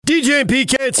DJ and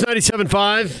PK, it's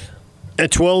 97.5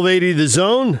 at 1280 The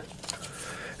Zone.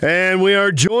 And we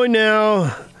are joined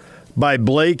now by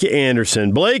Blake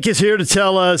Anderson. Blake is here to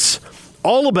tell us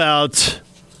all about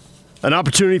an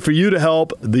opportunity for you to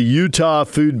help the Utah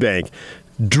Food Bank.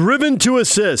 Driven to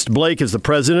Assist. Blake is the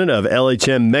president of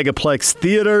LHM Megaplex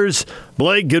Theaters.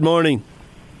 Blake, good morning.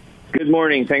 Good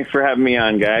morning. Thanks for having me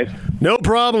on, guys. No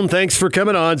problem. Thanks for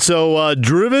coming on. So,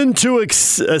 Driven to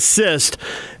Assist,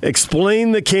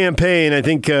 explain the campaign. I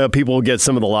think people will get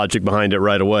some of the logic behind it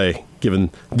right away, given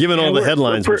all the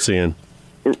headlines we're seeing.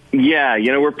 Yeah,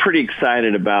 we're pretty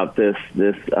excited about this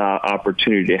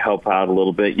opportunity to help out a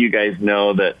little bit. You guys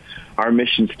know that our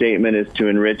mission statement is to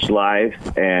enrich lives,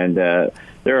 and there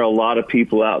are a lot of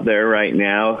people out there right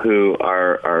now who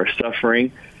are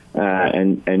suffering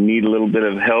and need a little bit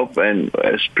of help, and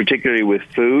particularly with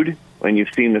food. When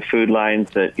you've seen the food lines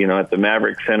that, at the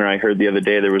Maverick Center, I heard the other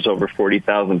day there was over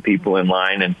 40,000 people in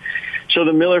line. And so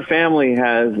the Miller family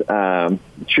has,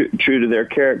 true to their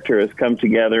character, has come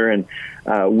together, and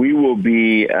we will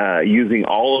be using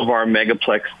all of our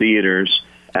Megaplex theaters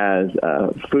as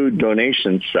food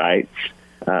donation sites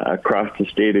across the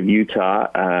state of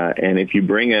Utah. And if you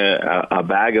bring a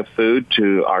bag of food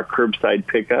to our curbside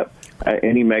pickup at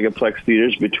any Megaplex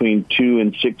theaters between 2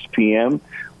 and 6 p.m.,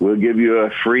 we'll give you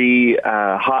a free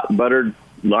hot buttered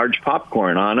large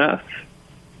popcorn on us.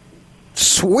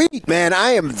 Sweet, man.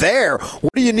 I am there.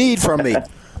 What do you need from me?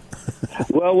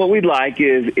 Well, what we'd like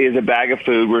is a bag of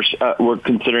food. We're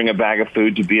considering a bag of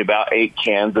food to be about 8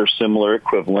 cans or similar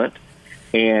equivalent.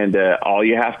 And all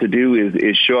you have to do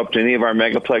is show up to any of our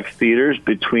Megaplex theaters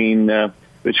between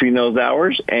those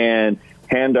hours and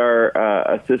hand our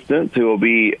assistants, who will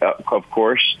be, of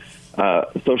course,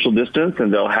 social distance,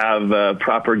 and they'll have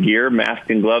proper gear, mask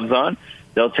and gloves on.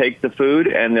 They'll take the food,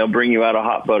 and they'll bring you out a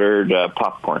hot buttered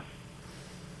popcorn.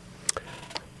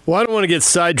 Well, I don't want to get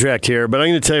sidetracked here, but I'm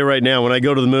going to tell you right now, when I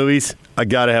go to the movies, I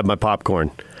got to have my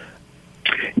popcorn.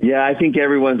 Yeah, I think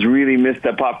everyone's really missed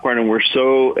that popcorn, and we're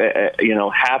so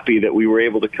happy that we were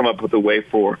able to come up with a way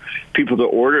for people to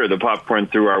order the popcorn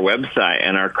through our website,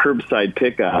 and our curbside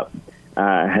pickup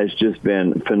has just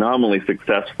been phenomenally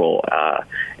successful.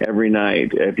 Every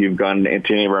night, if you've gone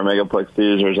into any of our Megaplex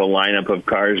theaters, there's a lineup of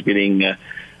cars getting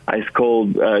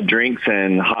ice-cold drinks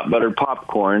and hot buttered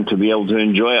popcorn to be able to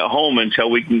enjoy at home until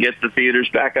we can get the theaters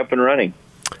back up and running.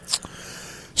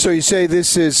 So you say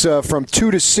this is from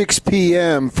 2 to 6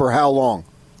 p.m. for how long?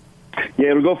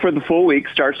 Yeah, it'll go for the full week.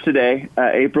 Starts today,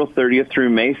 April 30th through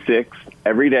May 6th,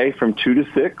 every day from 2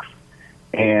 to 6.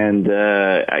 And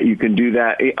you can do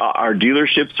that. Our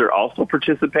dealerships are also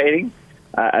participating,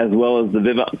 as well as the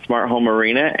Vivint Smart Home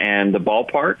Arena and the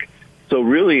ballpark. So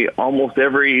really, almost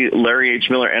every Larry H.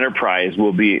 Miller enterprise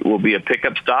will be a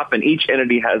pickup stop, and each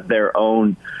entity has their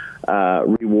own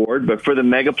reward. But for the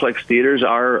Megaplex theaters,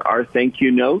 our thank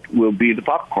you note will be the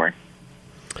popcorn.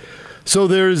 So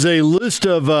there's a list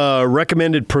of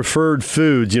recommended preferred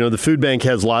foods. The food bank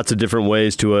has lots of different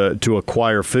ways to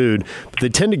acquire food, but they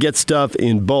tend to get stuff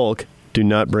in bulk. Do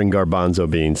not bring garbanzo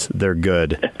beans. They're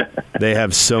good. They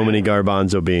have so many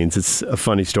garbanzo beans. It's a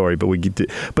funny story, but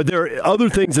there are other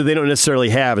things that they don't necessarily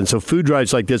have, and so food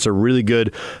drives like this are really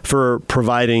good for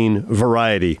providing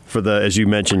variety for as you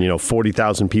mentioned,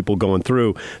 40,000 people going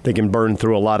through. They can burn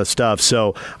through a lot of stuff.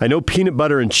 So I know peanut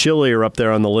butter and chili are up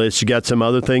there on the list. You got some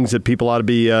other things that people ought to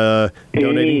be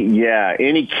donating?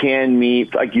 Any canned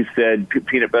meat, like you said,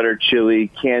 peanut butter, chili,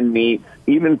 canned meat.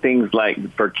 Even things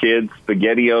like, for kids,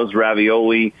 SpaghettiOs,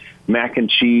 ravioli, mac and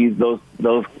cheese,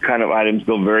 those kind of items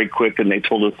go very quick, and they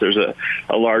told us there's a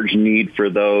large need for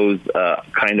those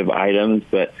kind of items.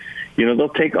 But, they'll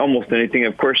take almost anything.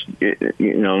 Of course,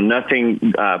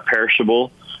 nothing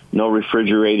perishable, no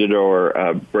refrigerated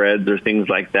or breads or things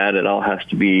like that. It all has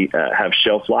to be have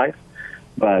shelf life.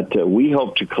 But we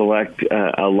hope to collect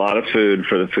a lot of food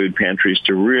for the food pantries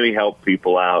to really help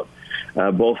people out,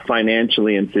 both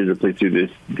financially and physically through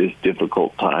this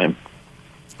difficult time.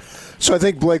 So I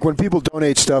think, Blake, when people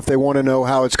donate stuff, they want to know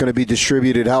how it's going to be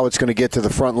distributed, how it's going to get to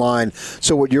the front line.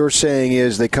 So what you're saying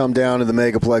is they come down to the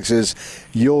Megaplexes,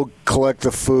 you'll collect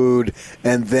the food,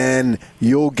 and then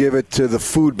you'll give it to the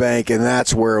food bank, and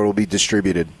that's where it will be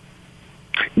distributed.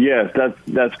 Yes,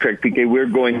 that's correct, PK. We're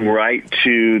going right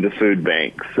to the food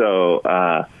bank. So,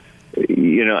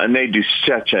 and they do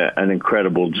such an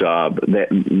incredible job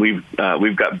that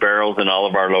we've got barrels in all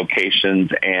of our locations,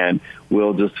 and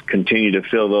we'll just continue to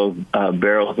fill those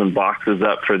barrels and boxes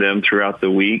up for them throughout the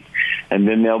week. And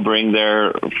then they'll bring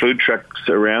their food trucks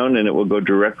around, and it will go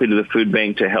directly to the food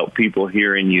bank to help people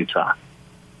here in Utah.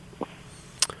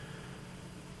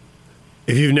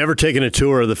 If you've never taken a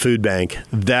tour of the food bank,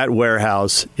 that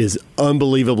warehouse is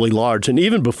unbelievably large. And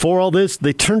even before all this,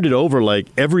 they turned it over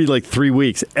every 3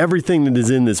 weeks. Everything that is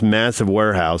in this massive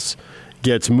warehouse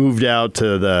gets moved out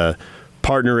to the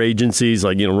partner agencies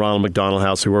like, Ronald McDonald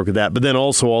House, who work with that, but then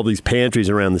also all these pantries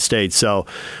around the state. So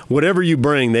whatever you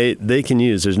bring, they can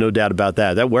use. There's no doubt about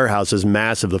that. That warehouse is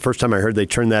massive. The first time I heard they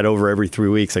turned that over every 3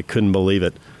 weeks, I couldn't believe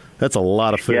it. That's a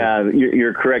lot of food. Yeah,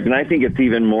 you're correct. And I think it's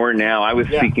even more now. I was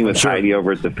speaking with Heidi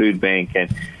over at the food bank,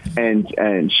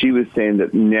 and she was saying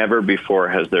that never before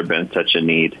has there been such a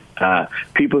need.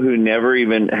 People who never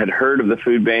even had heard of the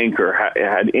food bank or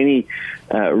had any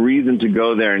reason to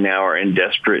go there now are in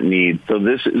desperate need. So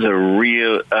this is a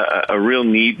real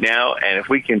need now. And if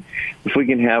we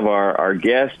can have our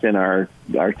guests and our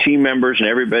team members and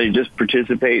everybody just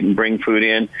participate and bring food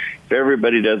in, if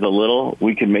everybody does a little,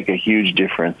 we can make a huge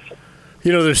difference.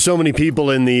 There's so many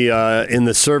people in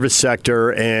the service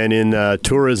sector and in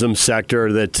tourism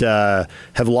sector that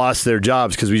have lost their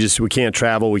jobs because we can't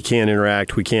travel, we can't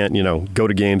interact, we can't go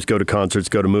to games, go to concerts,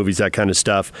 go to movies, that kind of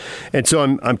stuff. And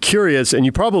so I'm curious, and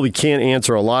you probably can't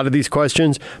answer a lot of these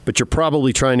questions, but you're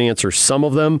probably trying to answer some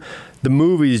of them. The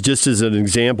movies, just as an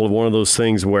example of one of those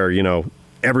things where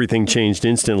everything changed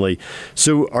instantly.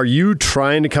 So are you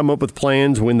trying to come up with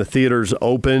plans when the theaters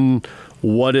open,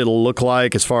 what it'll look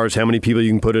like as far as how many people you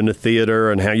can put in a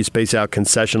theater and how you space out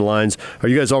concession lines? Are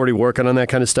you guys already working on that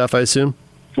kind of stuff, I assume?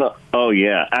 Oh,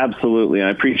 yeah, absolutely. I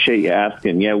appreciate you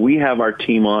asking. Yeah, we have our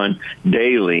team on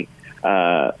daily,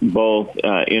 both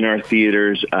in our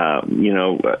theaters,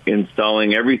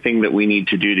 installing everything that we need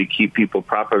to do to keep people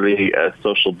properly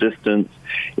social distance.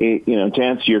 To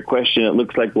answer your question, it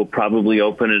looks like we'll probably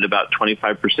open at about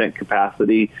 25%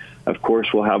 capacity. Of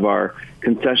course, we'll have our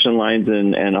concession lines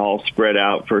and all spread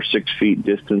out for 6 feet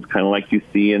distance, kind of like you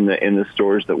see in the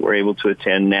stores that we're able to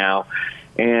attend now.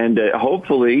 And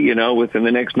hopefully, within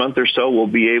the next month or so, we'll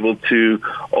be able to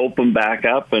open back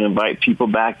up and invite people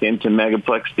back into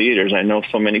Megaplex theaters. I know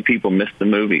so many people miss the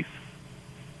movies.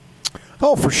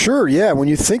 Oh, for sure. Yeah. When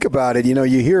you think about it,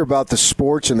 you hear about the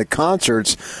sports and the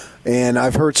concerts. And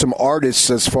I've heard some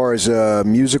artists, as far as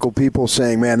musical people,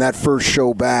 saying, man, that first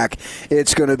show back,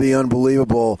 it's going to be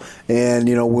unbelievable. And,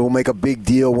 we'll make a big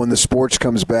deal when the sports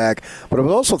comes back. But I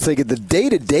was also thinking the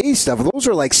day-to-day stuff, those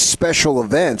are like special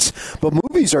events. But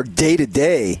movies are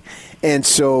day-to-day. And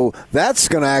so that's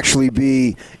going to actually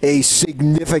be a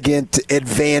significant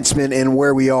advancement in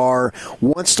where we are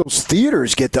once those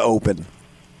theaters get to open.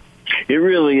 It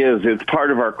really is. It's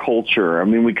part of our culture. I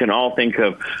mean, we can all think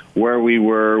of where we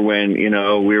were when, we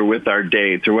were with our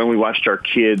dates, or when we watched our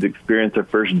kids experience their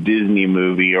first Disney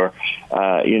movie, or,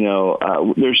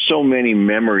 there's so many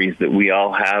memories that we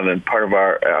all have, and part of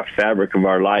our fabric of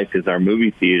our life is our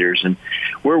movie theaters. And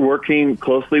we're working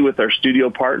closely with our studio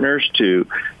partners to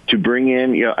bring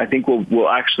in, I think we'll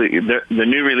actually, the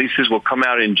new releases will come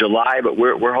out in July, but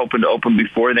we're hoping to open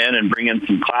before then and bring in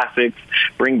some classics,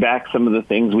 bring back some of the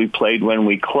things we played when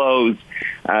we closed,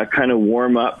 kind of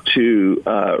warm up to,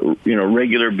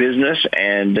 regular business.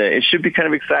 And it should be kind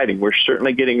of exciting. We're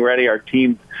certainly getting ready. Our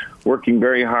team's working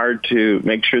very hard to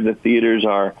make sure the theaters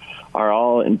are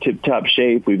all in tip-top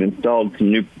shape. We've installed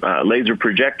some new laser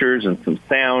projectors and some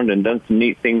sound and done some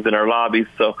neat things in our lobbies.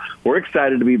 So we're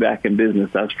excited to be back in business,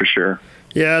 that's for sure.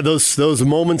 Yeah, those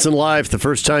moments in life, the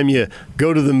first time you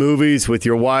go to the movies with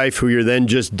your wife, who you're then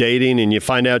just dating, and you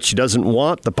find out she doesn't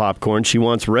want the popcorn, she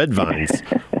wants Red Vines.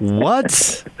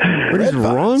 What? What is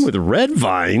wrong with Red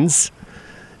Vines?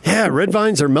 Yeah, Red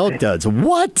Vines are milk duds.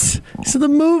 What? These are the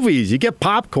movies. You get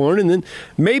popcorn and then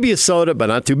maybe a soda, but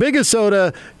not too big a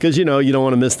soda because, you don't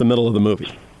want to miss the middle of the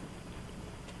movie.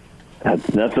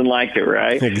 That's nothing like it,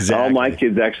 right? Exactly. All my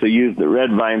kids actually use the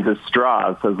Red Vines as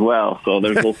straws as well, so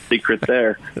there's a little secret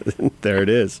there. There it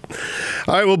is.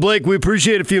 All right, well, Blake, we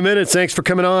appreciate a few minutes. Thanks for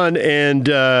coming on. And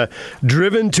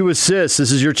Driven to Assist,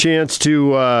 this is your chance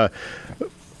to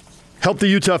help the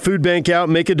Utah Food Bank out,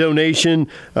 make a donation.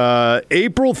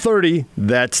 April 30,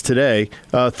 that's today,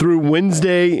 through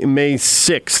Wednesday, May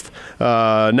 6th.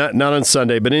 Not on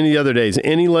Sunday, but any other days.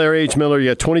 Any Larry H. Miller, you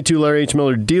got 22 Larry H.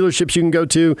 Miller dealerships you can go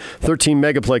to, 13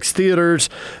 Megaplex theaters,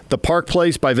 the Park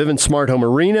Place by Vivint Smart Home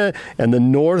Arena, and the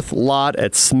North Lot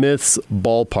at Smith's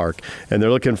Ballpark. And they're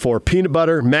looking for peanut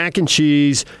butter, mac and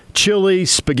cheese, chili,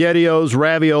 SpaghettiOs,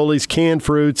 raviolis, canned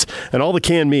fruits, and all the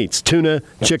canned meats, tuna,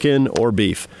 chicken, or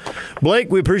beef.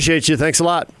 Blake, we appreciate you. Thanks a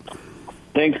lot.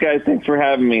 Thanks, guys. Thanks for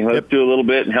having me. Let's do a little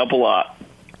bit and help a lot.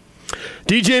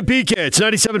 DJ and PK, it's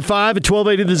 97.5 at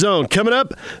 1280 The Zone. Coming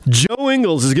up, Joe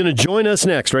Ingles is going to join us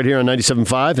next right here on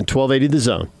 97.5 and 1280 The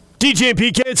Zone. DJ and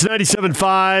PK, it's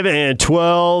 97.5 and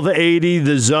 1280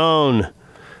 The Zone.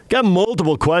 Got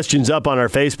multiple questions up on our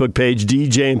Facebook page,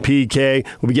 DJ and PK.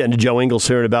 We'll be getting to Joe Ingles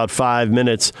here in about 5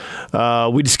 minutes.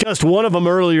 We discussed one of them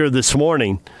earlier this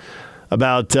morning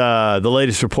about the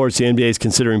latest reports the NBA is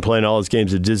considering playing all its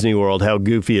games at Disney World. How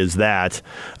goofy is that?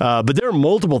 But there are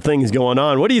multiple things going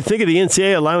on. What do you think of the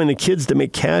NCAA allowing the kids to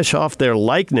make cash off their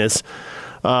likeness?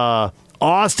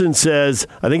 Austin says,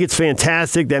 I think it's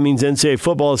fantastic. That means NCAA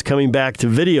football is coming back to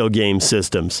video game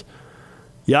systems.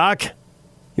 Yak?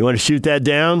 You want to shoot that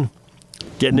down?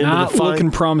 Not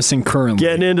looking promising currently.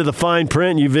 Getting into the fine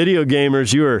print, you video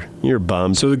gamers, you're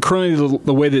bummed. So currently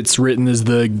the way that it's written is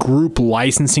the group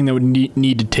licensing that would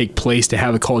need to take place to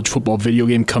have a college football video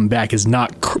game come back is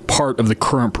not part of the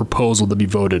current proposal to be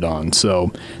voted on.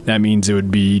 So that means it would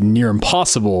be near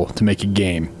impossible to make a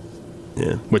game,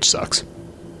 which sucks.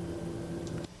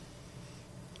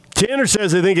 Tanner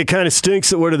says, I think it kind of stinks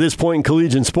that we're to this point in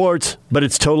collegiate sports, but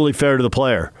it's totally fair to the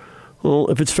player.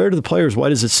 Well, if it's fair to the players, why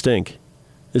does it stink?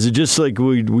 Is it just like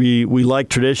we like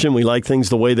tradition, we like things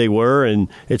the way they were, and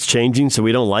it's changing, so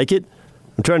we don't like it?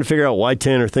 I'm trying to figure out why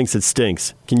Tanner thinks it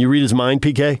stinks. Can you read his mind,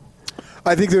 PK?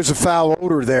 I think there's a foul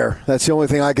odor there. That's the only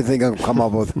thing I can think of come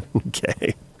up with.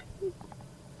 Okay.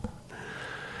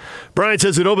 Brian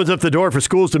says it opens up the door for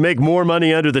schools to make more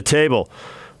money under the table.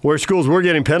 Where schools were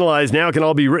getting penalized now can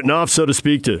all be written off, so to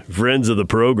speak, to friends of the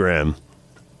program.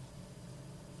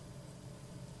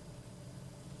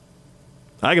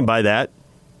 I can buy that.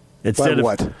 Instead of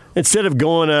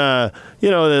going,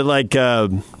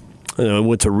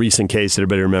 what's a recent case that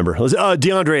everybody remember?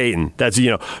 DeAndre Ayton. That's,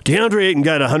 DeAndre Ayton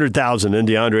got $100,000, and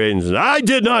DeAndre Ayton says, I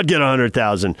did not get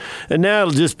 $100,000. And now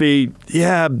it'll just be,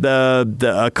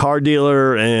 a car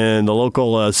dealer and the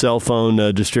local cell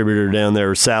phone distributor down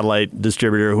there, satellite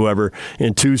distributor, whoever,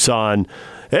 in Tucson.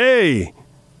 Hey,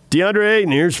 DeAndre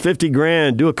Ayton, here's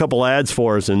 $50,000. Do a couple ads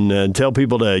for us and tell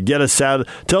people to get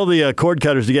tell the cord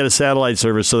cutters to get a satellite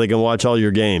service so they can watch all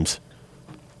your games.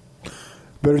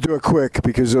 Better do it quick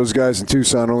because those guys in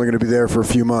Tucson are only going to be there for a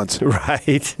few months.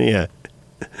 Right? Yeah.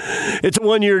 It's a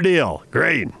 1-year deal.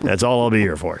 Great. That's all I'll be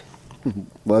here for.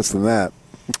 Less than that.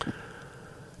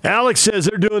 Alex says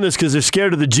they're doing this because they're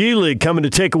scared of the G League coming to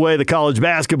take away the college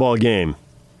basketball game.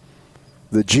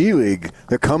 The G League,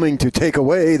 they're coming to take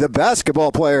away the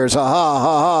basketball players. Ha ha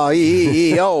ha ha,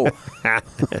 e-e-e-o.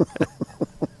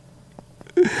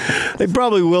 They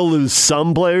probably will lose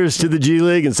some players to the G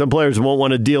League, and some players won't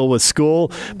want to deal with school.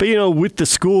 But, with the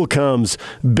school comes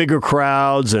bigger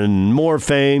crowds and more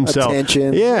fame.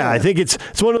 Attention. So, I think it's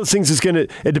one of those things that's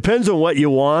it depends on what you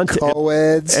want.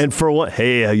 Co-eds. And for what,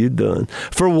 hey, how you doing?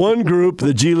 For one group,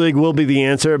 the G League will be the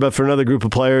answer, but for another group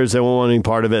of players, they won't want any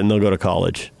part of it, and they'll go to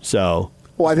college. So...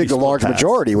 Well, I think the large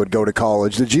majority would go to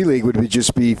college. The G League would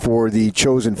just be for the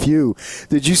chosen few.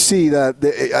 Did you see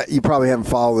that? You probably haven't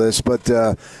followed this, but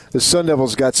the Sun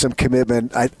Devils got some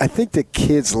commitment. I think the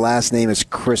kid's last name is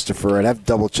Christopher. I'd have to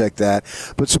double-check that.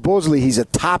 But supposedly he's a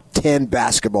top 10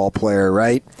 basketball player,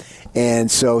 right?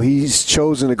 And so he's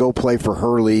chosen to go play for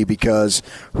Hurley because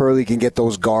Hurley can get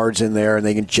those guards in there and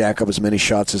they can jack up as many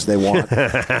shots as they want.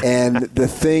 And the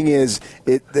thing is,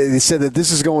 they said that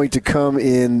this is going to come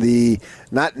in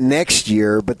not next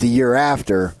year, but the year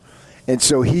after. And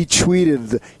so he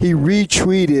retweeted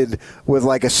with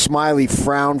like a smiley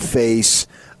frown face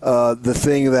the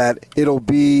thing that it'll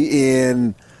be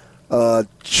in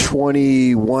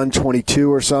 21,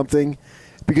 22 or something.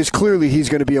 Because clearly he's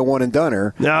going to be a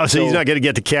one-and-doner. No, so he's not going to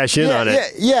get to cash in on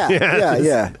it.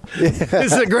 Yeah.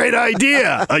 This is a great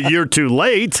idea. A year too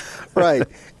late. Right.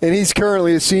 And he's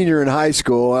currently a senior in high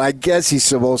school, and I guess he's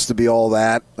supposed to be all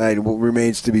that. It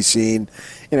remains to be seen.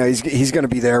 He's going to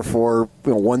be there for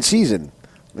one season.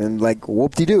 And like,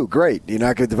 whoop-de-doo, great. You're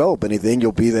not going to develop anything.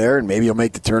 You'll be there, and maybe you'll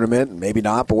make the tournament, and maybe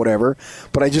not, but whatever.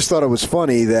 But I just thought it was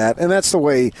funny that, and that's the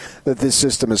way that this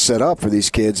system is set up for these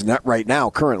kids, not right now,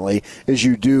 currently, is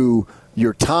you do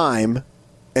your time,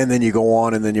 and then you go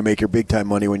on, and then you make your big-time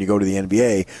money when you go to the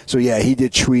NBA. So, yeah, he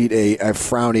did tweet a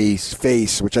frowny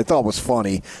face, which I thought was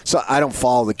funny. So I don't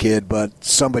follow the kid, but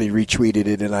somebody retweeted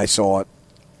it, and I saw it.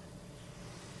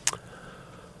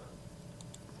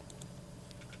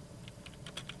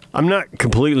 I'm not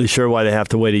completely sure why they have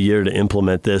to wait a year to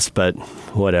implement this, but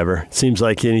whatever. It seems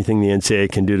like anything the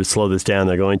NCAA can do to slow this down,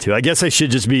 they're going to. I guess I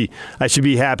should be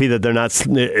happy that they're not.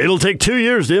 It'll take 2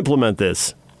 years to implement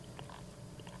this.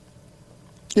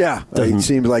 Yeah, it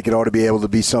seems like it ought to be able to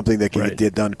be something that can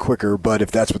get done quicker, but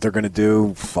if that's what they're going to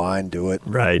do, fine, do it.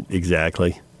 Right,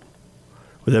 exactly.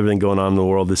 With everything going on in the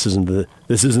world, this isn't the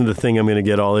thing I'm going to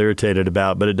get all irritated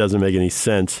about, but it doesn't make any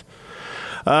sense.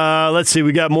 Let's see.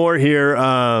 We got more here.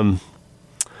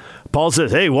 Paul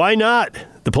says, hey, why not?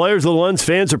 The players are the ones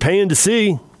fans are paying to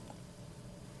see.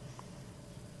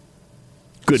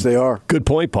 Good. They are. Good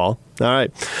point, Paul. All right.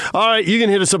 You can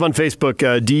hit us up on Facebook,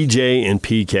 DJ and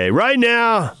PK. Right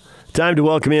now, time to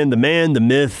welcome in the man, the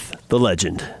myth, the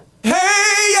legend. Hey,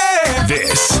 yeah!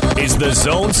 This is the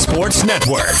Zone Sports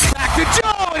Network. Back to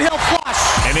Joe, and he'll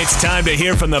flush. And it's time to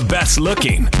hear from the best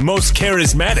looking, most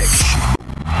charismatic,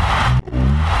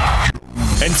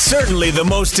 and certainly the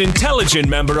most intelligent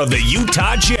member of the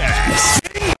Utah Jazz.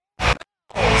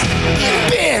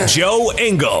 Joe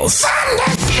Ingles.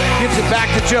 Gives it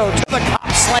back to Joe. To the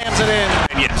cop, slams it in.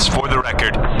 And yes, for the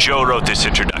record, Joe wrote this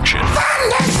introduction.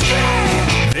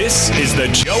 This is the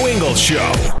Joe Ingles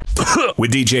Show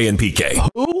with DJ and PK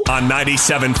on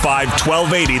 97.5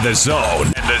 1280 The Zone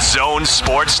and the Zone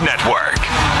Sports Network.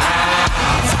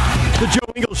 The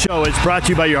Joe Ingles Show is brought to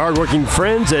you by your hardworking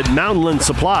friends at Mountainland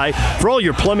Supply. For all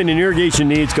your plumbing and irrigation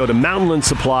needs, go to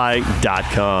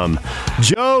mountainlandsupply.com.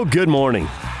 Joe, good morning.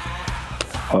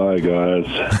 Hi, guys.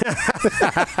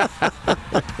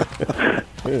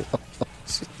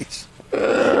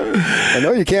 I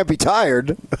know you can't be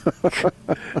tired.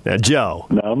 Now, Joe.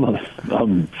 No,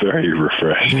 I'm very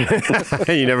refreshed.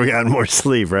 You never gotten more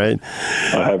sleep, right?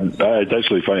 I haven't. It's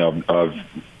actually funny. I've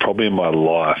probably in my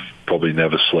life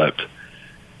never slept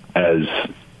as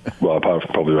well, apart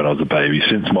from probably when I was a baby.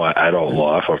 Since my adult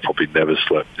life, I've probably never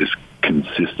slept this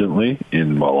consistently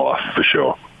in my life, for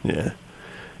sure. Yeah.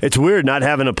 It's weird not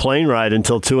having a plane ride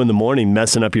until 2 a.m,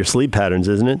 messing up your sleep patterns,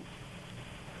 isn't it?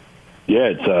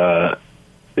 Yeah,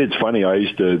 it's funny.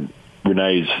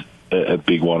 Renee's a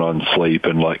big one on sleep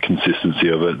and like consistency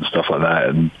of it and stuff like that.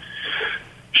 And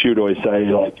she would always say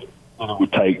like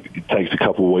it takes a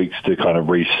couple of weeks to kind of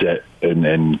reset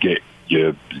and get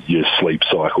your sleep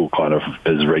cycle kind of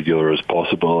as regular as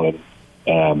possible.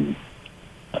 And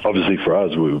obviously for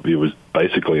us, it was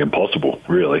basically impossible,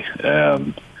 really.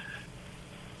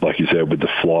 Like you said, with the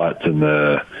flights and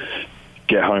the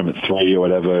get home at 3 or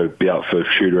whatever, be up for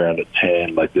shoot around at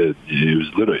 10,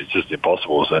 it's just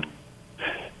impossible. So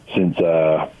since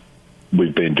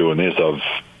we've been doing this,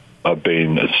 I've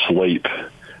been asleep.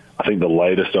 I think the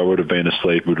latest I would have been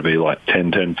asleep would be like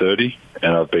 10:30,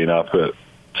 and I've been up at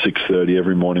 6:30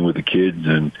 every morning with the kids,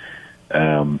 and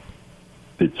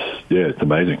it's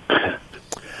amazing.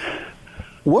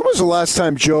 When was the last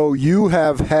time, Joe, you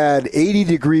have had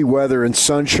 80-degree weather and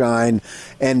sunshine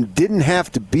and didn't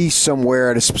have to be somewhere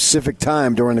at a specific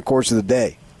time during the course of the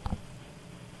day?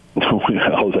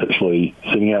 I was actually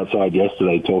sitting outside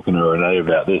yesterday talking to Renee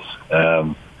about this.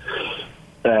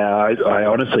 I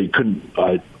honestly couldn't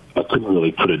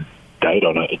really put a date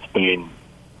on it.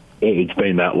 It's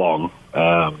been that long.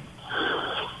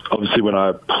 Obviously, when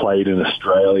I played in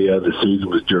Australia, the season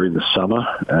was during the summer.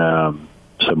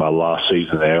 So my last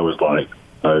season there was like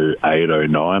 08,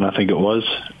 09, I think it was.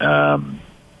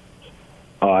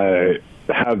 I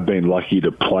have been lucky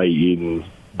to play in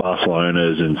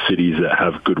Barcelona's and cities that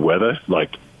have good weather,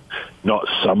 like not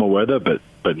summer weather, but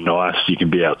nice. You can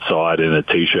be outside in a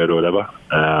T-shirt or whatever.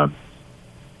 But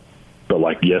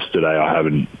like yesterday, I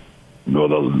haven't,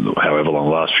 however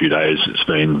long the last few days it's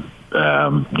been,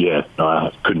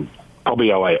 I couldn't,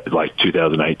 probably 08, like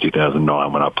 2008,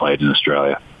 2009 when I played in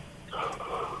Australia.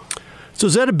 So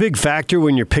is that a big factor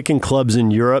when you're picking clubs in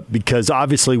Europe? Because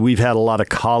obviously we've had a lot of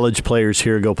college players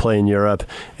here go play in Europe,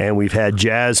 and we've had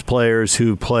Jazz players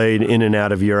who played in and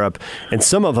out of Europe, and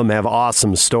some of them have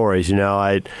awesome stories. You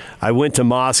know, I went to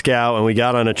Moscow, and we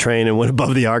got on a train and went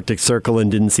above the Arctic Circle and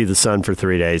didn't see the sun for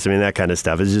 3 days. I mean, that kind of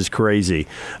stuff is just crazy.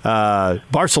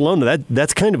 Barcelona,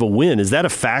 that's kind of a win. Is that a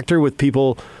factor with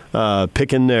people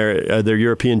picking their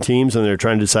European teams when they're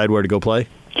trying to decide where to go play?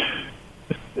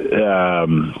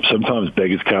 Sometimes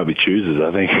beggars can't be choosers.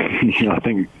 I think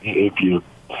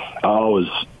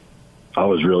I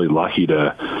was really lucky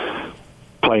to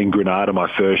play in Granada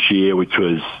my first year, which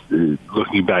was,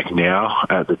 looking back now,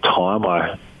 at the time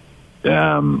I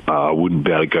wouldn't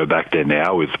be able to go back there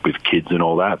now with kids and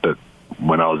all that. But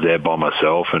when I was there by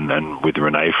myself and with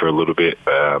Renee for a little bit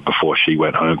before she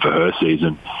went home for her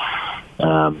season,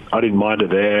 I didn't mind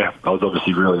it there. I was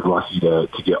obviously really lucky to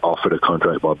get offered a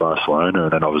contract by Barcelona,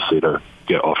 and then obviously to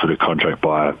get offered a contract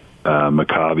by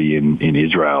Maccabi in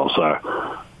Israel. So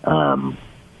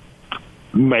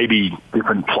maybe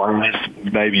different players,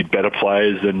 maybe better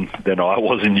players than I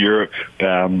was in Europe,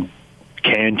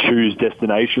 can choose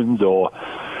destinations or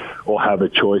have a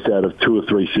choice out of 2 or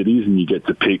 3 cities, and you get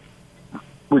to pick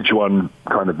which one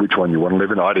you want to live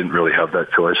in. I didn't really have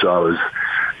that choice. I was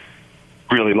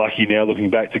really lucky now, looking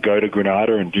back, to go to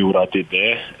Granada and do what I did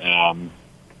there.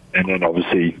 And then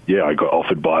obviously, I got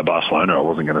offered by Barcelona. I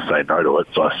wasn't going to say no to it,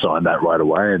 so I signed that right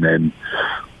away. And then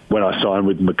when I signed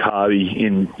with Maccabi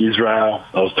in Israel,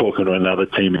 I was talking to another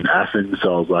team in Athens,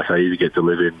 so I was like, I either get to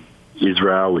live in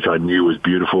Israel, which I knew was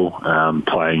beautiful,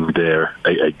 playing there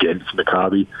against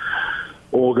Maccabi,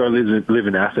 or go live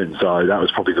in Athens. So that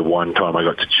was probably the one time I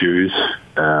got to choose.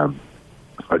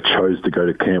 I chose to go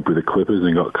to camp with the Clippers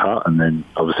and got cut, and then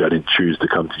obviously I didn't choose to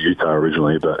come to Utah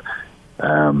originally, but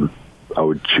I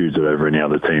would choose it over any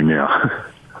other team now.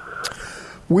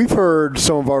 We've heard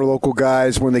some of our local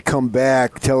guys, when they come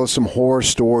back, tell us some horror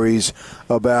stories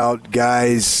about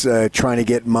guys trying to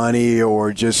get money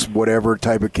or just whatever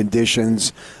type of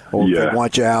conditions, or they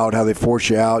want you out, how they force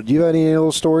you out. Do you have any of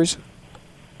those stories?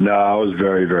 No, I was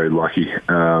very, very lucky.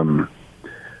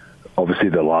 Obviously,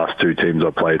 the last two teams I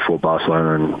played for,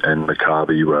 Barcelona and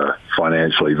Maccabi, were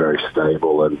financially very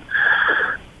stable, and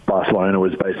Barcelona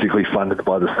was basically funded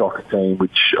by the soccer team,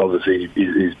 which obviously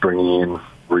is bringing in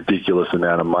ridiculous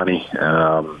amount of money.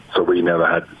 So we never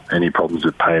had any problems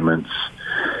with payments.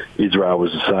 Israel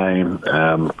was the same.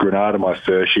 Granada, my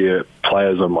first year,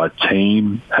 players on my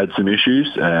team had some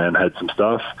issues and had some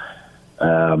stuff.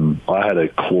 I had a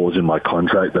clause in my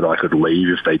contract that I could leave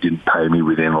if they didn't pay me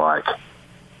within like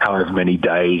however many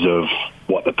days of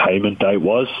what the payment date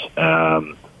was.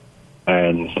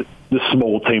 And the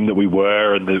small team that we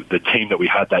were and the team that we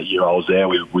had that year I was there,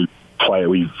 we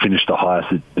finished the highest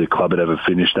that the club had ever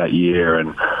finished that year,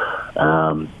 and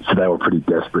so they were pretty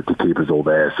desperate to keep us all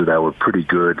there, so they were pretty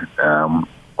good.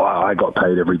 I got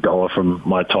paid every dollar from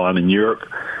my time in Europe.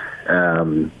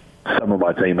 Some of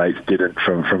my teammates didn't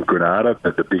from Granada,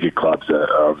 but the bigger clubs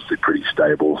are obviously pretty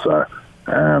stable, so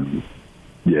I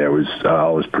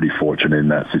was pretty fortunate in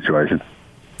that situation.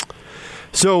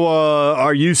 So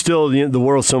are you still, the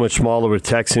world's so much smaller with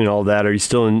texting and all that, are you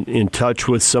still in touch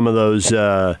with some of those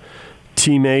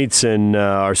teammates, and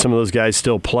are some of those guys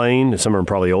still playing? Some are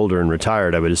probably older and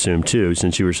retired, I would assume, too,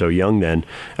 since you were so young then.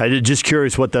 I'm just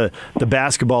curious what the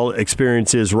basketball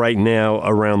experience is right now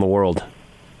around the world.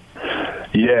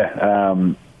 Yeah,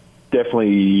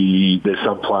 definitely there's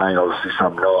some playing, obviously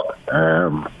some not.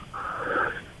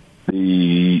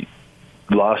 The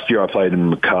last year I played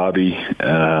in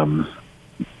Maccabi,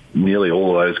 nearly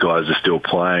all of those guys are still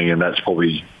playing, and that's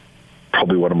probably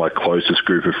one of my closest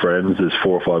group of friends. There's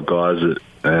 4 or 5 guys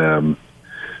that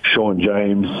Sean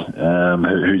James,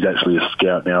 who's actually a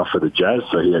scout now for the Jazz,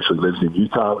 so he actually lives in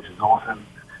Utah, which is awesome.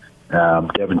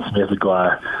 Devin Smith, a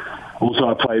guy also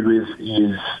I played with,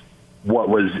 is what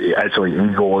was actually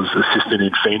Igor's assistant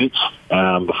in Phoenix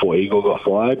before Igor got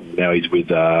fired. Now he's with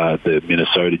the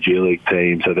Minnesota G League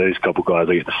team, so those couple guys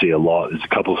I get to see a lot. There's a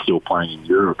couple still playing in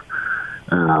Europe.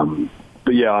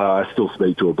 But yeah, I still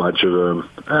speak to a bunch of them.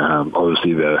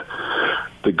 Obviously, the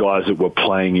guys that were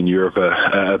playing in Europe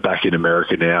are back in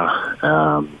America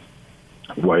now,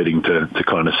 waiting to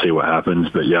kind of see what happens.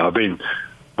 But yeah, I've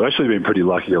actually been pretty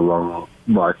lucky along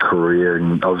my career,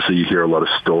 and obviously you hear a lot of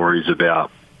stories about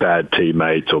bad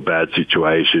teammates or bad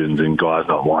situations and guys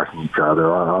not liking each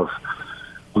other. I've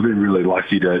been really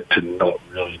lucky to not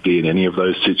really be in any of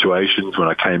those situations. When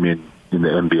I came in the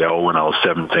NBL when I was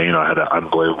 17, I had an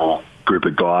unbelievable group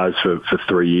of guys for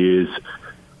 3 years.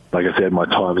 Like I said, my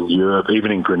time in Europe,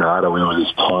 even in Granada, we were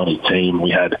this tiny team.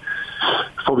 We had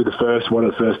probably one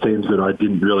of the first teams that I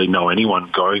didn't really know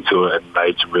anyone going to it, and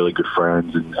made some really good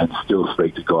friends, and still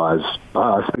speak to guys.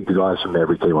 I speak to guys from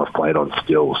every team I've played on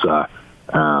still. So,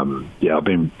 I've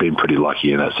been pretty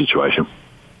lucky in that situation.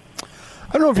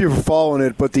 I don't know if you're following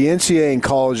it, but the NCAA in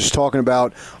college is talking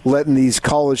about letting these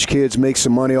college kids make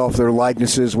some money off their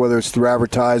likenesses, whether it's through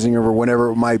advertising or whatever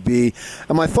it might be.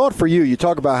 And my thought for you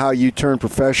talk about how you turned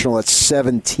professional at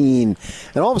 17,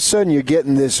 and all of a sudden you're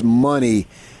getting this money.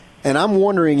 And I'm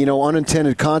wondering,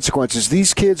 unintended consequences.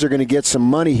 These kids are going to get some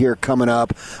money here coming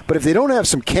up, but if they don't have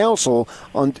some counsel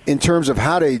in terms of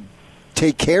how to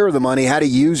take care of the money, how to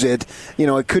use it,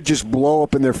 it could just blow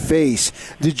up in their face.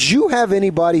 Did you have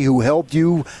anybody who helped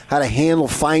you how to handle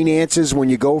finances when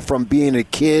you go from being a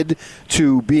kid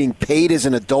to being paid as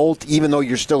an adult, even though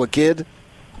you're still a kid?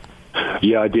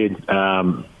 Yeah, I did.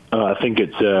 I think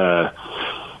it's a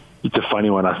funny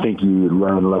one. I think you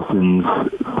learn lessons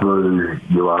through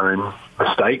your own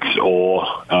mistakes or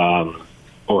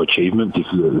achievements if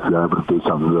you're able to do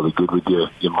something really good with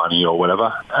your money or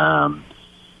whatever.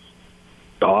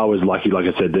 I was lucky, like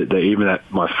I said, that even at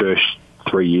my first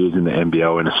 3 years in the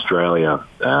NBL in Australia,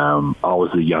 I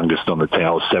was the youngest on the team. I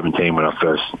was 17 when I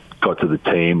first got to the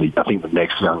team. I think the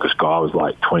next youngest guy was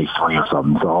like 23 or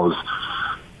something. So I was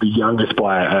the youngest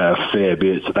by a fair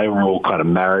bit. So they were all kind of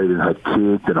married and had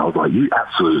kids. And I was like, you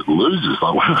absolute losers.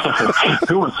 Like,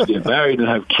 who wants to get married and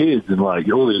have kids? And like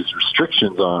all these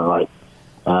restrictions on it.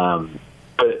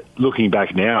 But looking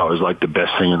back now, it was like the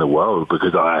best thing in the world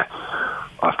because I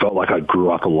felt like I grew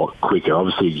up a lot quicker.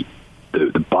 Obviously,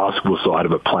 the basketball side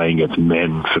of it, playing against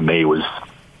men, for me was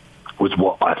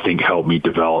what I think helped me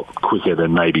develop quicker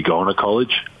than maybe going to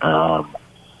college.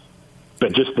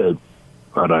 But just the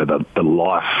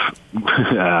life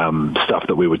stuff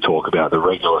that we would talk about, the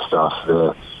regular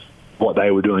stuff, what they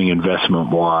were doing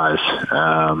investment-wise,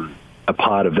 a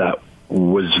part of that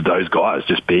was those guys,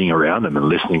 just being around them and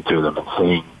listening to them and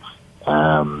seeing,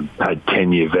 had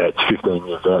 10-year vets,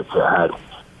 15-year vets that had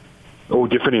all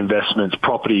different investments,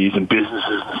 properties and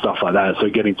businesses and stuff like that. So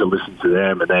getting to listen to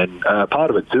them. And then part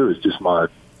of it too is just my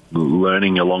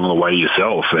learning along the way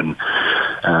yourself. And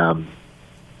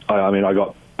I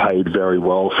got paid very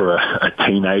well for a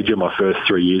teenager my first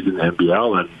 3 years in the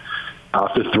NBL. And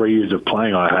after 3 years of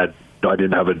playing, I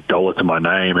didn't have $1 to my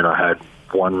name, and I had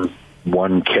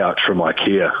one couch from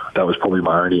IKEA. That was probably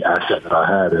my only asset that I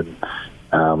had. And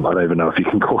I don't even know if you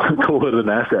can call it an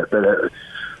asset, but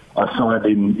I signed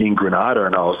in Grenada,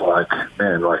 and I was like,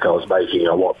 man, like I was making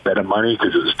a lot better money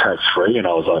because it was tax free, and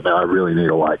I was like, man, I really need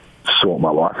to like sort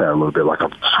my life out a little bit. Like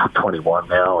I'm 21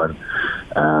 now, and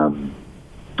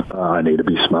I need to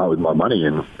be smart with my money.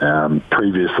 And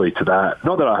previously to that,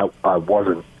 not that I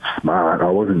wasn't smart, I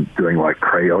wasn't doing like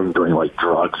crazy, I wasn't doing like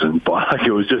drugs and like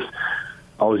it was just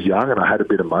I was young and I had a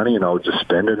bit of money and I would just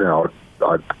spend it, and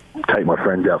I'd take my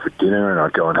friends out for dinner and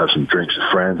I'd go and have some drinks with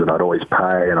friends, and I'd always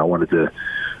pay, and I wanted to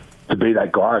be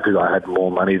that guy because I had more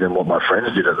money than what my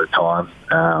friends did at the time.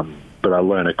 But I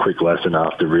learned a quick lesson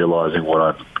after realising what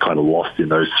I'd kind of lost in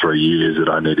those 3 years, that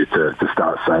I needed to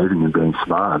start saving and being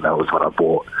smart. And that was when I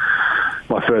bought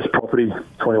my first property,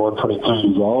 21, 22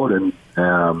 years old. And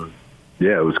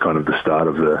it was kind of the start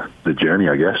of the journey,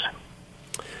 I guess.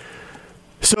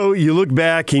 So you look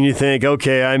back and you think,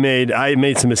 okay, I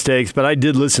made some mistakes, but I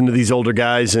did listen to these older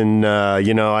guys, and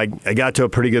I got to a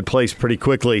pretty good place pretty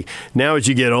quickly. Now as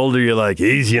you get older, you're like,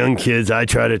 these young kids, I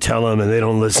try to tell them and they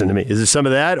don't listen to me. Is there some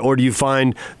of that, or do you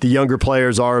find the younger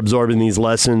players are absorbing these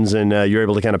lessons and you're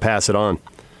able to kind of pass it on?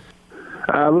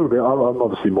 A little bit. I'm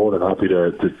obviously more than happy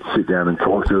to sit down and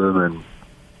talk to them,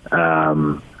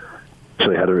 and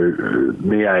actually had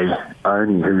Mie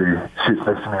Oni, who sits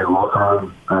next to me in the locker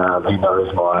room. He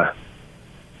knows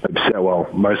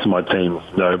most of my team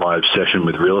know my obsession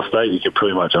with real estate. You can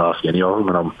pretty much ask any of them,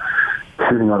 and I'm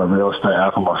sitting on a real estate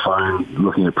app on my phone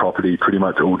looking at property pretty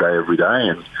much all day, every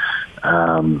day.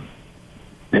 And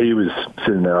he was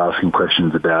sitting there asking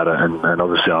questions about it, and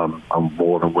obviously I'm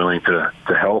more than willing to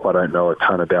help. I don't know a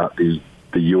ton about the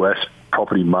US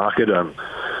property market.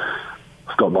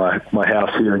 I've got my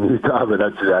house here in Utah, but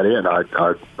that's about it. And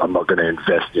I'm not going to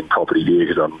invest in property here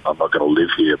because I'm not going to live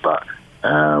here. But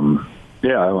I'm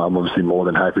obviously more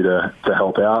than happy to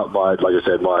help out. Like I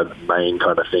said, my main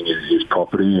kind of thing is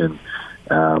property, and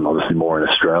obviously more in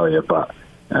Australia. But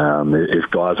if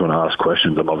guys want to ask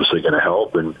questions, I'm obviously going to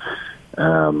help. And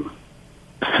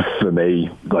for me,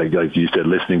 like you said,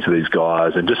 listening to these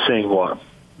guys and just seeing what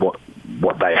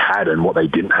they had and what they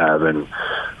didn't have, and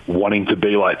wanting to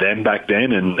be like them back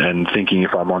then, and thinking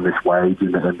if I'm on this wage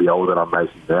in the NBL that I'm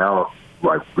making now,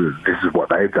 like this is what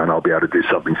they've done, I'll be able to do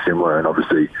something similar. And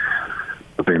obviously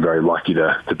I've been very lucky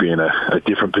to be in a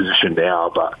different position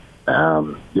now, but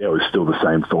it was still the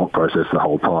same thought process the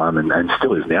whole time, and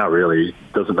still is now. Really,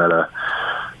 it doesn't matter.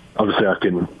 Obviously, I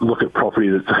can look at property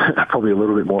that's probably a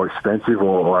little bit more expensive,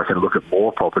 or I can look at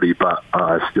more property, but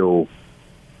I still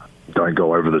don't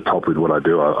go over the top with what I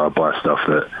do. I buy stuff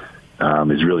that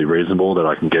is really reasonable, that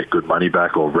I can get good money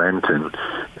back or rent, and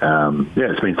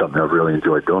it's been something I've really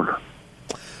enjoyed doing.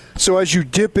 So as you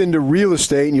dip into real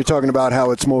estate, and you're talking about how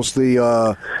it's mostly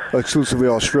exclusively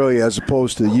Australia as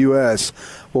opposed to the U.S.,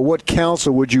 well, what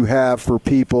counsel would you have for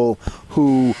people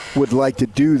who would like to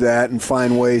do that and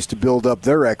find ways to build up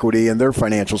their equity and their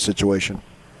financial situation?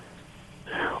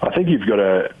 I think you've got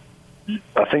to...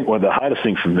 I think one of the hardest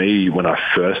thing for me when I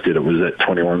first did it was at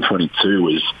 21, 22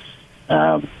 was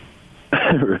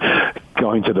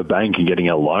going to the bank and getting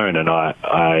a loan. And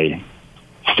I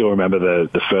still remember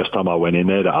the first time I went in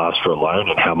there to ask for a loan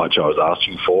and how much I was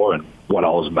asking for and what I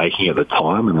was making at the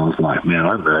time. And I was like, man,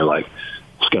 I don't know, like,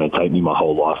 it's going to take me my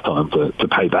whole lifetime to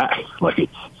pay back. Like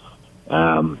it's,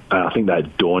 and I think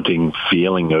that daunting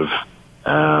feeling of,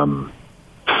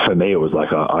 for me, it was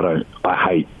like, I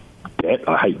hate debt.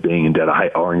 I hate being in debt. I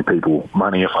hate owing people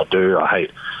money if I do. I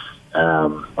hate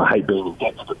being in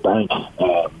debt to the bank.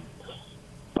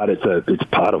 But it's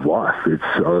part of life.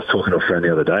 I was talking to a friend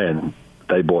the other day, and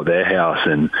they bought their house,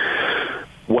 and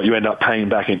what you end up paying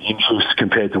back in interest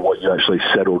compared to what you actually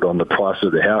settled on the price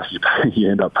of the house, you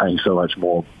end up paying so much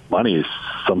more money. It's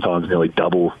sometimes nearly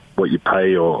double what you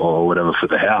pay or whatever for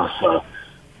the house. So,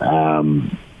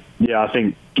 I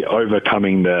think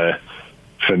overcoming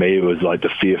for me, it was like the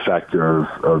fear factor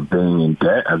of being in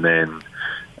debt. And then,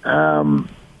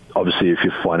 obviously, if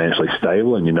you're financially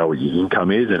stable and you know what your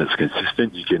income is and it's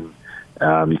consistent, you can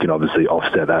obviously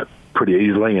offset that pretty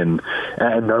easily and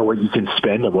know what you can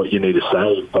spend and what you need to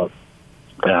save. But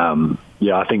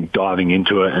I think diving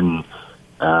into it and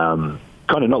kind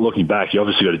of not looking back, you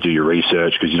obviously got to do your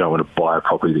research because you don't want to buy a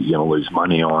property that you're going to lose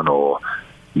money on or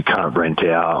you can't rent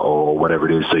out or whatever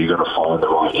it is. So you've got to find the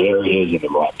right areas and the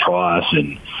right price.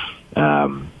 And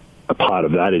a part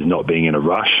of that is not being in a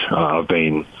rush. I've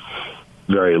been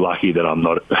very lucky that I'm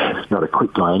not a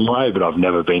quick guy anyway, but I've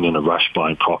never been in a rush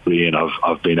buying property, and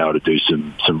I've been able to do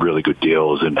some really good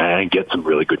deals and get some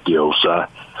really good deals. So,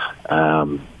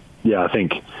 I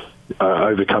think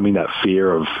overcoming that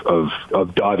fear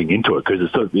of diving into it, because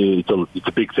it's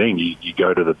a big thing. You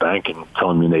go to the bank and tell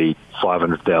them you need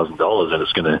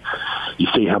 $500,000, and you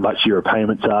see how much your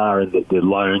payments are and the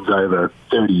loans over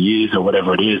 30 years or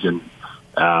whatever it is, and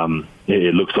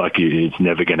it looks like it's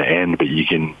never going to end, but you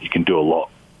can do a lot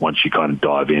once you kind of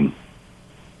dive in.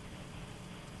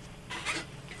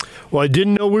 Well, I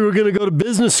didn't know we were going to go to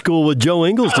business school with Joe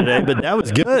Ingles today, but that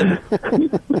was good.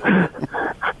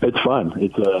 It's fun.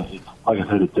 It's like I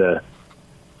said,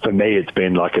 for me, it's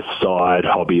been like a side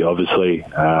hobby, obviously.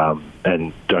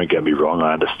 And don't get me wrong,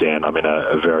 I understand I'm in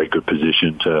a very good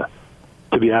position to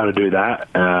be able to do that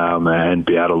and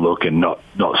be able to look and not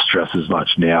stress as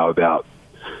much now about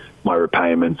my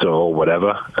repayments or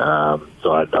whatever.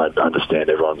 So I understand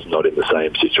everyone's not in the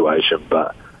same situation,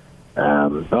 but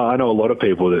I know a lot of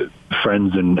people,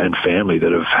 friends and family,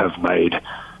 that have made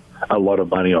a lot of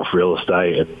money off real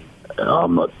estate, and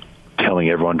I'm not telling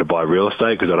everyone to buy real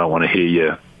estate because I don't want to hear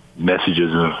your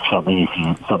messages of something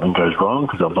if something goes wrong,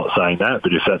 because I'm not saying that.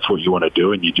 But if that's what you want to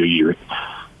do and you do your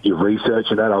research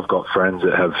and that, I've got friends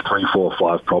that have 3, 4,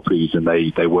 5 properties and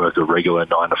they work a regular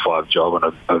 9-to-5 job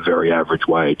on a very average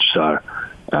wage. So,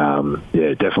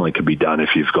 it definitely can be done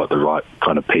if you've got the right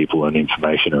kind of people and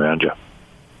information around you.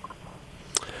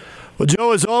 Well,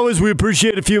 Joe, as always, we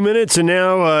appreciate a few minutes, and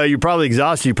now you're probably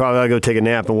exhausted. You probably got to go take a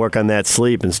nap and work on that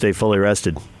sleep and stay fully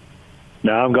rested.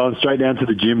 No, I'm going straight down to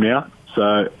the gym now,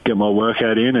 so get my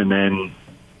workout in and then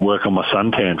work on my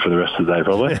suntan for the rest of the day,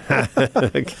 probably.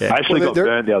 Okay. I actually got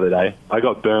burned the other day. I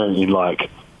got burned in it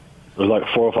was like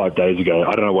 4 or 5 days ago.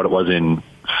 I don't know what it was in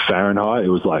Fahrenheit. It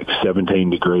was like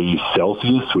 17 degrees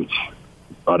Celsius, which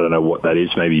I don't know what that is,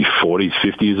 maybe 40s,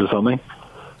 50s or something.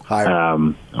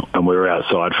 And we were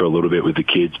outside for a little bit with the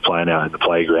kids playing out in the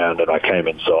playground, and I came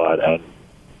inside and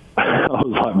I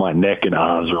was like, my neck and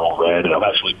arms are all red, and I'm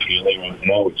actually peeling right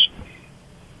now, which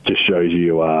just shows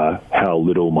you how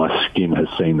little my skin has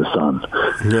seen the sun.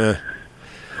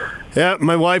 Yeah,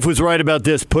 my wife was right about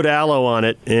this. Put aloe on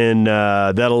it, and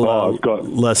that'll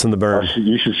lessen the burn.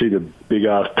 You should see the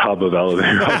big-ass tub of aloe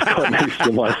vera I've got next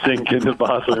to my sink in the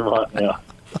bathroom right now.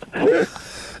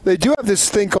 They do have this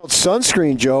thing called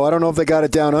sunscreen, Joe. I don't know if they got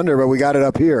it down under, but we got it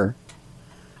up here.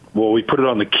 Well, we put it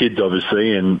on the kids,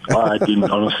 obviously, and I didn't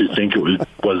honestly think it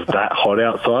was that hot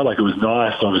outside. Like, it was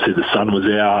nice. Obviously, the sun was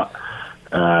out.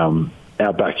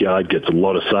 Our backyard gets a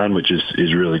lot of sun, which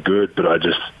is really good, but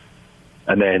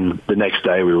and then the next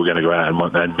day we were going to go out,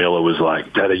 and Miller was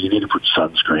like, Daddy, you need to put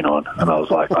sunscreen on. And I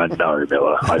was like, I know,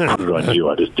 Miller. I put it on you.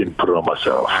 I just didn't put it on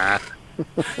myself.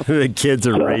 The kids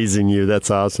are raising you.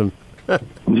 That's awesome.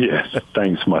 Yes,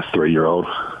 thanks, my 3-year-old.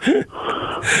 And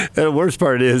the worst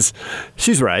part is,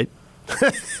 she's right.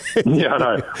 Yeah, I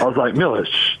know. I was like, Miller,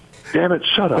 damn it,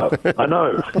 shut up. I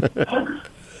know.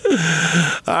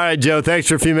 All right, Joe, thanks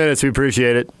for a few minutes. We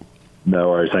appreciate it. No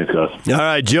worries. Thanks, guys. All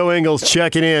right, Joe Ingles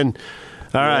checking in.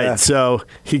 All right, so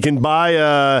he can buy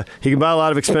a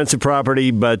lot of expensive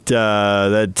property, but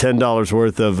that $10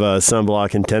 worth of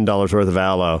sunblock and $10 worth of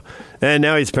aloe, and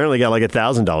now he's apparently got like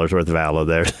 $1,000 worth of aloe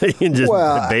there. He can just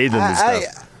bathe in this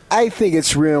stuff. I think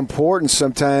it's real important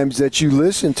sometimes that you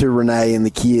listen to Renee and the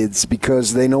kids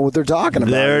because they know what they're talking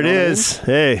about. There it is.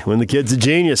 Hey, when the kid's a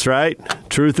genius, right?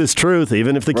 Truth is truth,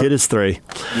 even if the kid is 3.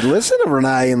 You listen to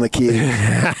Renee and the kids.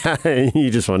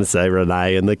 You just want to say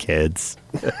Renee and the kids.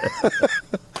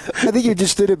 I think you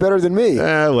just did it better than me.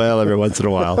 Well, every once in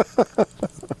a while.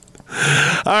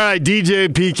 All right, DJ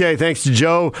and PK, thanks to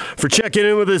Joe for checking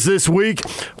in with us this week.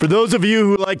 For those of you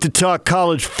who like to talk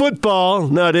college football,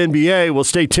 not NBA, well,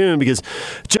 stay tuned because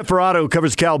Jeff Ferrato, who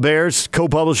covers Cal Bears,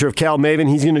 co-publisher of Cal Maven,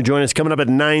 he's going to join us coming up at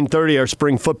 9:30. Our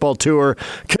spring football tour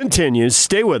continues.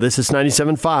 Stay with us. It's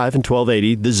 97.5 and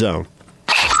 1280 The Zone.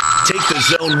 Take the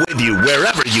Zone with you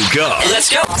wherever you go. Let's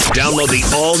go. Download the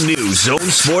all-new Zone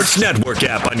Sports Network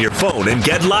app on your phone and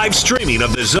get live streaming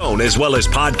of the Zone as well as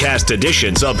podcast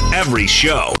editions of every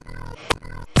show.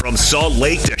 From Salt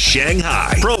Lake to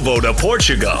Shanghai, Provo to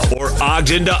Portugal, or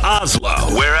Ogden to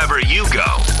Oslo, wherever you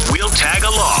go, we'll tag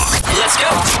along. Let's go.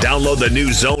 Download the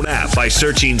new Zone app by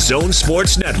searching Zone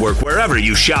Sports Network wherever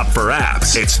you shop for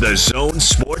apps. It's the Zone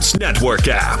Sports Network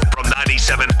app from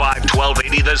 97.5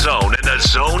 1280 The Zone and the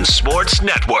Zone Sports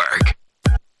Network.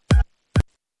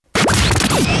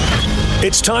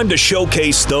 It's time to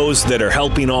showcase those that are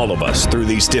helping all of us through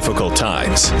these difficult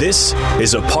times. This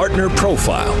is a partner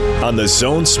profile on the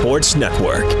Zone Sports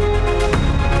Network.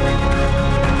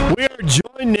 We are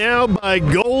joined now by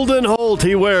Golden Holt.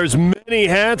 He wears many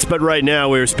hats, but right now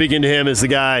we are speaking to him as the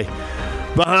guy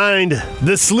behind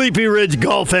the Sleepy Ridge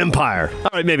Golf Empire. All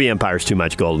right, maybe Empire's too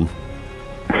much, Golden.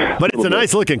 But it's a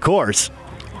nice-looking course.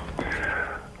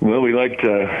 Well, we like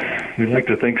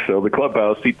to think so. The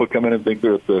clubhouse, people come in and think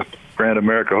they're at the Grand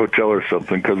America Hotel or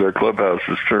something because our clubhouse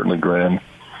is certainly grand.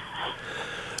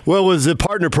 Well, as a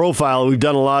partner profile, we've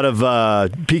done a lot of,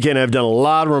 PK and I have done a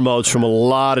lot of remotes from a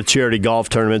lot of charity golf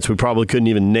tournaments. We probably couldn't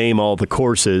even name all the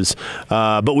courses,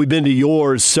 but we've been to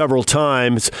yours several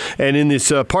times. And in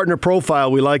this partner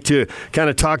profile, we like to kind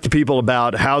of talk to people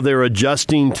about how they're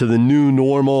adjusting to the new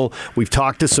normal. We've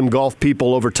talked to some golf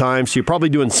people over time, so you're probably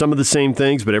doing some of the same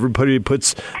things, but everybody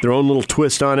puts their own little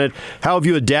twist on it. How have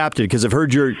you adapted? Because I've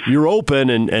heard you're open,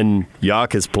 and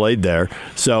Yak has played there,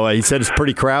 so he said it's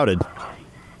pretty crowded.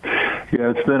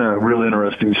 Yeah, it's been a real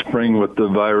interesting spring with the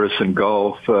virus in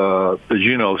golf. As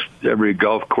you know, every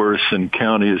golf course and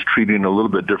county is treating it a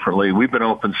little bit differently. We've been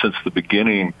open since the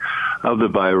beginning of the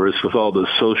virus with all the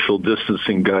social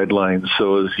distancing guidelines.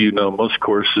 So as you know, most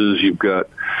courses you've got,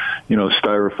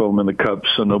 styrofoam in the cups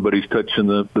so nobody's touching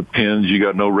the pins. You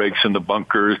got no rakes in the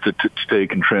bunkers to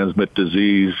take and transmit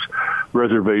disease.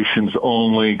 Reservations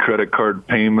only, credit card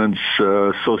payments,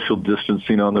 social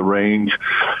distancing on the range.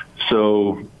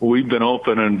 So we've been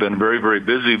open and been very, very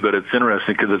busy, but it's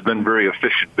interesting because it's been very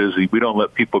efficient busy. We don't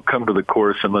let people come to the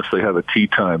course unless they have a tee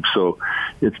time. So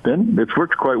it's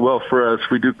worked quite well for us.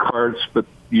 We do carts, but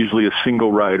usually a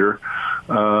single rider.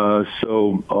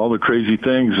 So all the crazy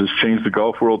things has changed the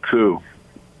golf world too.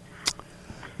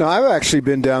 Now, I've actually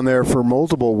been down there for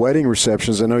multiple wedding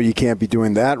receptions. I know you can't be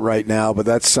doing that right now, but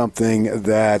that's something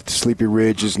that Sleepy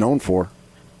Ridge is known for.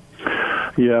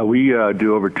 Yeah, we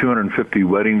do over 250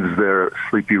 weddings there at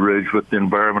Sleepy Ridge with the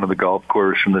environment of the golf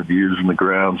course and the views and the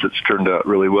grounds. It's turned out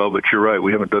really well, but you're right,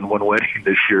 we haven't done one wedding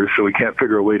this year, so we can't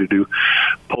figure a way to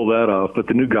pull that off. But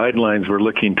the new guidelines, we're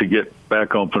looking to get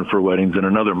back open for weddings in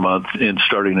another month,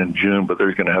 starting in June, but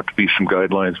there's going to have to be some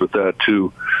guidelines with that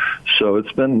too. So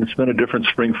it's been a different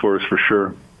spring for us for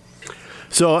sure.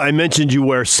 So I mentioned you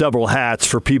wear several hats.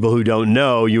 For people who don't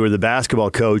know, you were the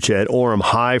basketball coach at Orem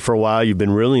High for a while. You've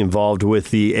been really involved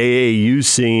with the AAU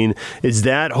scene. Is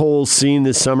that whole scene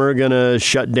this summer going to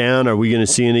shut down? Are we going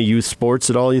to see any youth sports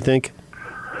at all, you think?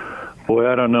 Boy,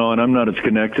 I don't know, and I'm not as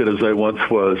connected as I once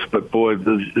was. But, boy,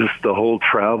 just the whole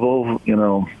travel,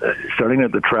 starting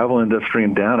at the travel industry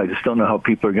and down, I just don't know how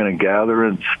people are going to gather,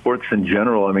 and sports in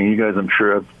general. I mean, you guys, I'm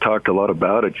sure, have talked a lot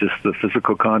about it, just the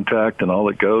physical contact and all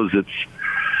that goes. It's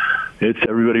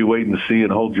everybody wait and see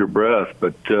and hold your breath.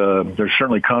 But there's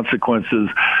certainly consequences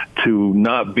to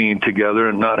not being together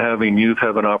and not having youth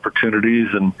having opportunities.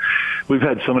 And we've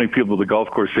had so many people at the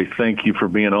golf course say thank you for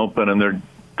being open, and they're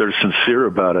sincere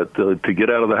about it. To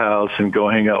get out of the house and go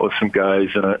hang out with some guys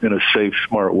in a safe,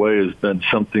 smart way has been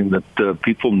something that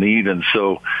people need. And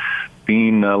so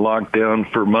being locked down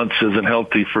for months isn't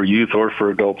healthy for youth or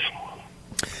for adults.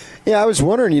 Yeah, I was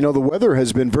wondering, the weather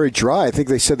has been very dry. I think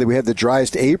they said that we had the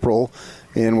driest April,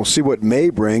 and we'll see what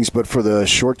May brings. But for the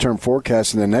short-term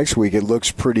forecast in the next week, it looks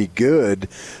pretty good.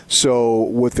 So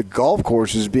with the golf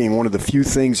courses being one of the few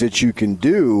things that you can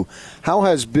do, how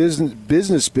has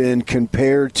business been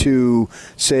compared to,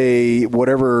 say,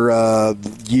 whatever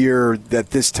year at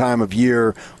this time of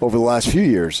year over the last few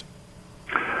years?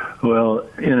 Well,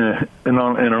 in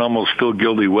an almost feel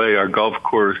guilty way, our golf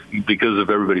course, because of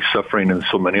everybody suffering in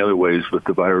so many other ways with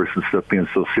the virus and stuff being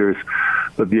so serious,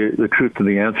 But the truth of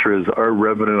the answer is our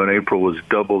revenue in April was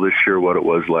double this year what it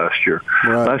was last year.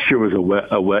 Right. Last year was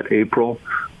a wet April.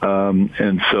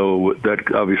 And so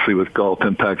that obviously with golf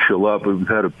impacts you a lot. We've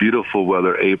had a beautiful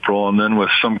weather April, and then with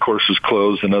some courses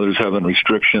closed and others having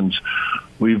restrictions,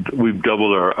 we've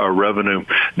doubled our revenue.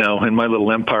 Now, in my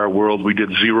little empire world, we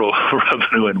did zero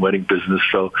revenue in wedding business,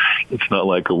 so it's not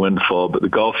like a windfall. But the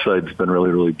golf side's been really,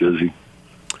 really busy.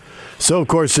 So, of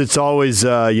course, it's always,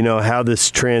 how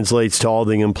this translates to all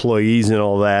the employees and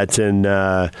all that. And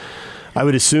I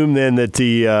would assume then that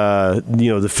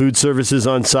the food services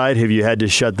on site, have you had to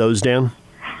shut those down?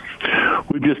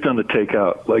 We've just done the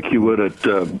takeout like you would at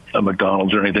a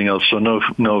McDonald's or anything else. So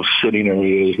no sitting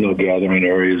areas, no gathering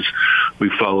areas. We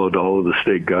followed all of the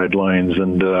state guidelines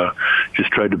and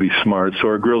just tried to be smart. So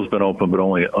our grill's been open, but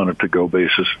only on a to-go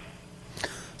basis.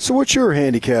 So what's your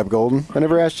handicap, Golden? I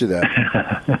never asked you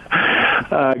that.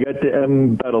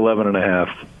 I'm about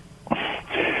 11.5.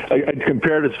 I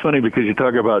compared. It's funny because you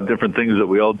talk about different things that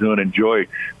we all do and enjoy.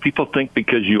 People think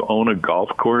because you own a golf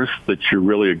course that you're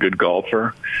really a good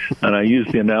golfer. And I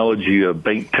use the analogy of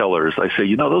bank tellers. I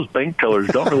say, those bank tellers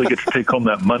don't really get to take home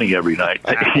that money every night.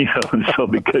 And so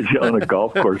because you own a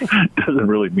golf course doesn't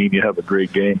really mean you have a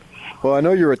great game. Well, I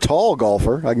know you're a tall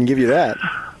golfer. I can give you that.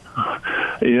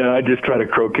 Yeah, I just try to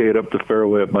croquet it up the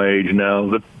fairway at my age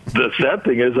now. The sad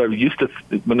thing is,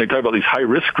 when they talk about these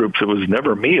high-risk groups, it was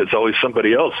never me. It's always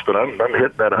somebody else. But I'm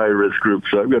hitting that high-risk group,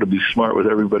 so I've got to be smart with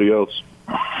everybody else.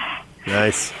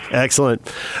 Nice. Excellent.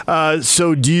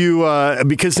 So do you,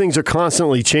 because things are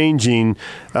constantly changing,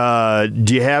 do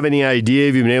you have any idea,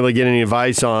 have you been able to get any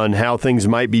advice on how things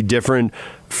might be different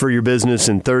for your business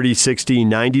in 30, 60,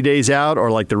 90 days out?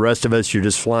 Or like the rest of us, you're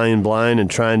just flying blind and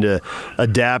trying to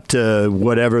adapt to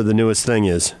whatever the newest thing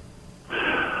is?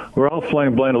 We're all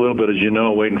flying blind a little bit, as you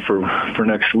know, waiting for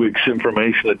next week's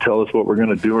information to tell us what we're going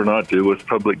to do or not do with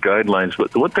public guidelines.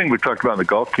 But the one thing we've talked about in the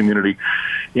golf community,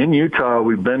 in Utah,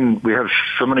 we have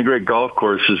so many great golf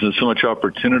courses and so much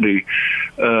opportunity.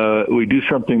 We do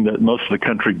something that most of the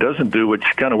country doesn't do, which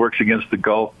kind of works against the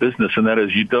golf business, and that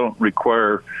is you don't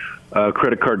require a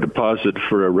credit card deposit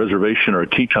for a reservation or a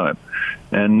tee time.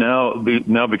 And now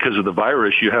because of the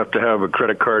virus, you have to have a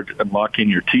credit card unlocking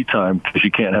your tee time because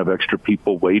you can't have extra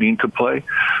people waiting to play.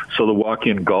 So the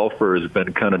walk-in golfer has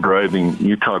been kind of driving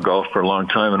Utah golf for a long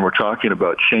time, and we're talking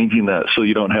about changing that so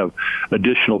you don't have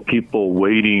additional people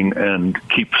waiting and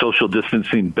keep social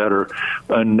distancing better.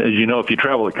 And as you know, if you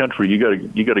travel the country, you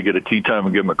got to get a tee time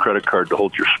and give them a credit card to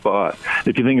hold your spot.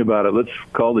 If you think about it, let's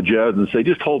call the Jazz and say,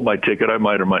 just hold my ticket. I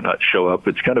might or might not show up.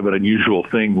 It's kind of an unusual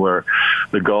thing where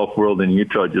the golf world in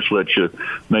Utah just lets you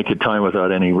make a time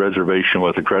without any reservation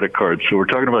with a credit card. So we're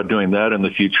talking about doing that in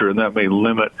the future, and that may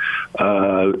limit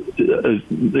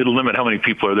it'll limit how many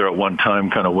people are there at one time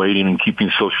kind of waiting and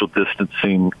keeping social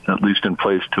distancing at least in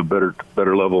place to a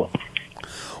better level.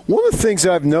 One of the things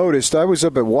I've noticed, I was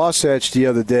up at Wasatch the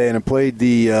other day and I played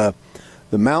the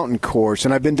mountain course,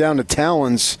 and I've been down to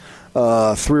Talons 3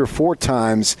 or 4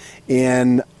 times,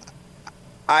 and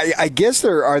I guess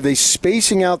are they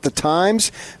spacing out the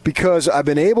times? Because I've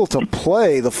been able to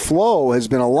play. The flow has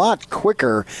been a lot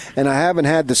quicker, and I haven't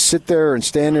had to sit there and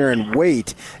stand there and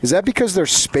wait. Is that because they're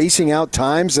spacing out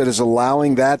times that is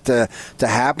allowing that to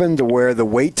happen, to where the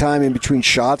wait time in between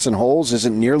shots and holes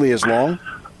isn't nearly as long?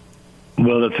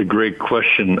 Well, that's a great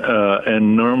question.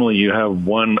 And normally you have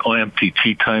one empty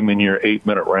tee time in your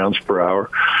 8-minute rounds per hour.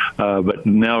 But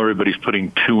now everybody's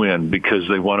putting 2 in because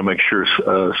they want to make sure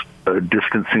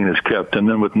distancing is kept. And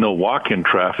then with no walk-in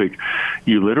traffic,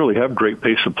 you literally have great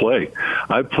pace of play.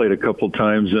 I've played a couple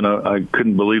times, and I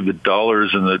couldn't believe the dollars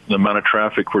and the amount of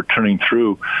traffic we're turning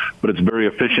through, but it's very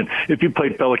efficient. If you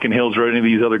played Pelican Hills or any of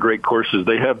these other great courses,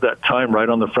 they have that time right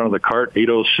on the front of the cart,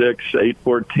 8:06,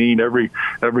 8:14. Every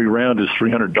round is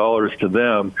 $300 to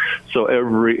them. So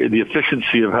the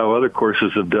efficiency of how other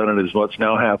courses have done it is what's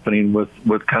now happening with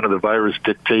kind of the virus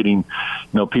dictating,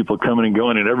 people coming and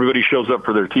going, and everybody shows up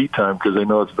for their tee time because they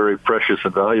know it's very precious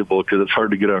and valuable because it's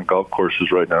hard to get on golf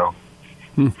courses right now.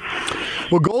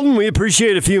 Well, Golden, we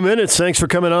appreciate a few minutes. Thanks for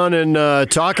coming on and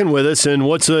talking with us. And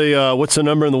what's the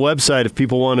number on the website if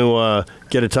people want to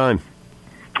get a time?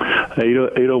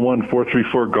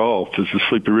 801-434-GOLF is the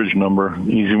Sleepy Ridge number.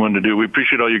 Easy one to do. We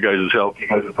appreciate all you guys' help. You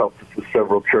guys have helped us with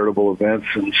several charitable events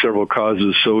and several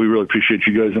causes, so we really appreciate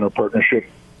you guys in our partnership.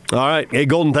 All right. Hey,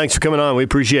 Golden, thanks for coming on. We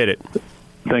appreciate it.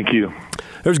 Thank you.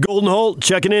 There's Golden Holt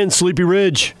checking in, Sleepy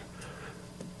Ridge.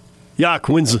 Yak,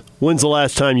 when's the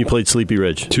last time you played Sleepy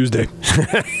Ridge? Tuesday.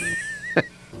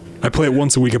 I play it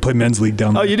once a week. I play men's league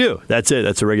down there. Oh, you do? That's it.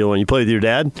 That's a regular one. You play with your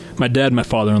dad? My dad and my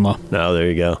father-in-law. No, there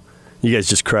you go. You guys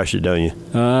just crush it, don't you?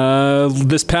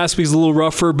 This past week's a little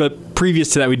rougher, but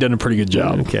previous to that, we've done a pretty good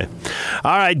job. Okay.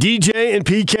 All right, DJ and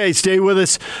PK, stay with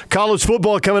us. College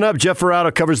football coming up. Jeff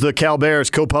Ferraro covers the Cal Bears,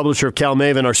 co-publisher of Cal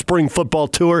Maven, our spring football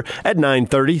tour at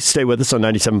 9:30. Stay with us on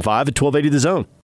 97.5 at 1280 The Zone.